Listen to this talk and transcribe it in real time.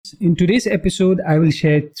In today's episode, I will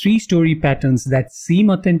share 3 story patterns that seem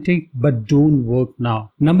authentic but don't work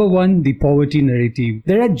now. Number 1, the poverty narrative.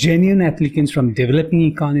 There are genuine applicants from developing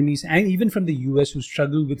economies and even from the US who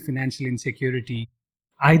struggle with financial insecurity,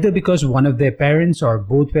 either because one of their parents or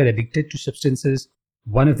both were addicted to substances,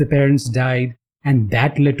 one of the parents died, and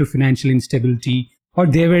that led to financial instability, or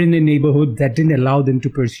they were in a neighborhood that didn't allow them to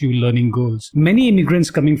pursue learning goals. Many immigrants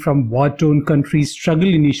coming from war-torn countries struggle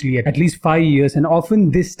initially at least 5 years, and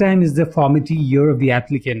often this time is the formative year of the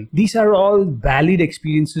applicant. These are all valid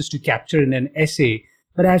experiences to capture in an essay,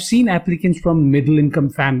 but I've seen applicants from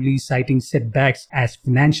middle-income families citing setbacks as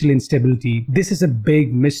financial instability. This is a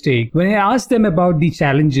big mistake. When I ask them about the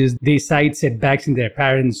challenges, they cite setbacks in their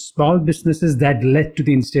parents' small businesses that led to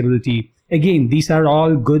the instability. Again, these are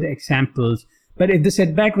all good examples. But if the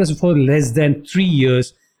setback was for less than 3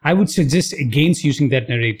 years, I would suggest against using that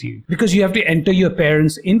narrative, because you have to enter your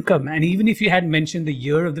parents' income. And even if you had mentioned the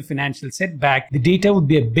year of the financial setback, the data would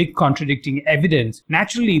be a big contradicting evidence.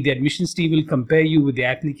 Naturally, the admissions team will compare you with the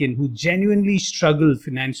applicant who genuinely struggled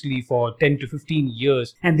financially for 10 to 15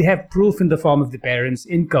 years, and they have proof in the form of the parents'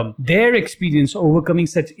 income. Their experience overcoming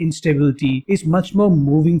such instability is much more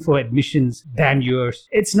moving for admissions than yours.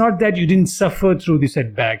 It's not that you didn't suffer through the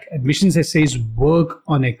setback. Admissions essays work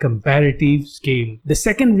on a comparative scale. The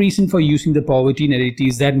second reason for using the poverty narrative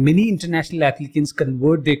is that many international applicants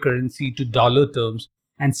convert their currency to dollar terms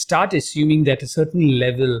and start assuming that a certain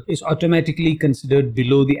level is automatically considered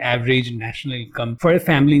below the average national income for a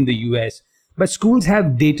family in the US. But schools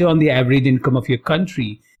have data on the average income of your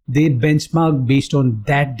country. They benchmark based on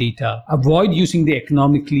that data. Avoid using the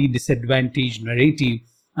economically disadvantaged narrative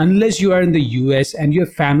unless you are in the US and your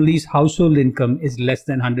family's household income is less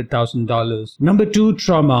than $100,000. Number 2,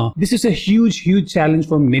 trauma. This is a huge challenge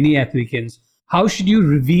for many applicants. How should you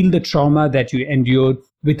reveal the trauma that you endured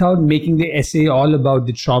without making the essay all about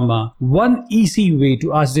the trauma? One easy way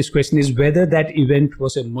to ask this question is whether that event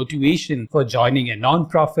was a motivation for joining a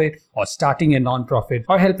non-profit or starting a non-profit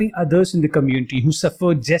or helping others in the community who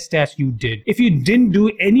suffered just as you did. If you didn't do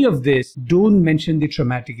any of this, don't mention the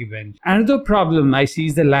traumatic event. Another problem I see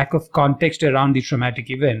is the lack of context around the traumatic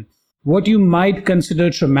event. What you might consider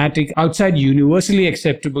traumatic outside universally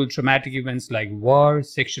acceptable traumatic events like war,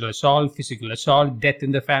 sexual assault, physical assault, death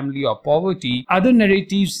in the family, or poverty, other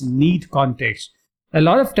narratives need context. A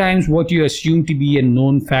lot of times what you assume to be a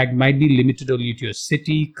known fact might be limited only to your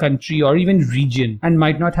city, country, or even region and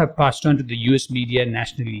might not have passed on to the US media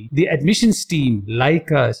nationally. The admissions team, like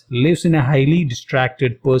us, lives in a highly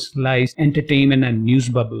distracted, personalized entertainment and news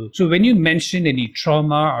bubble. So when you mention any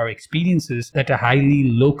trauma or experiences that are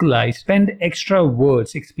highly localized, spend extra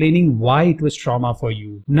words explaining why it was trauma for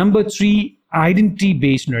you. Number 3,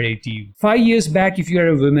 identity-based narrative. 5 years back, if you are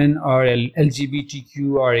a woman or a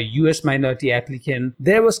LGBTQ or a US minority applicant,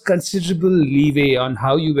 there was considerable leeway on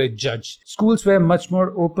how you were judged. Schools were much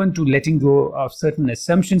more open to letting go of certain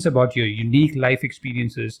assumptions about your unique life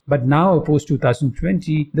experiences. But now, post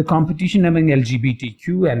 2020, the competition among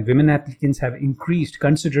LGBTQ and women applicants have increased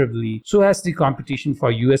considerably. So has the competition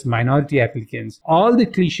for US minority applicants. All the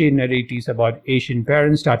cliche narratives about Asian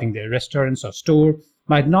parents starting their restaurants or store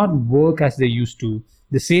might not work as they used to.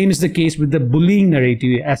 The same is the case with the bullying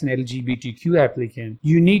narrative as an LGBTQ applicant.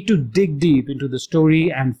 You need to dig deep into the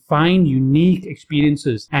story and find unique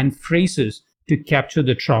experiences and phrases to capture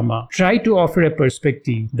the trauma. Try to offer a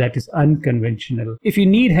perspective that is unconventional. If you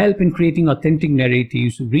need help in creating authentic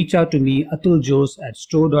narratives, reach out to me, Atul Jose at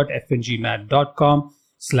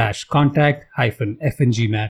store.fngmat.com/contact-fngmat.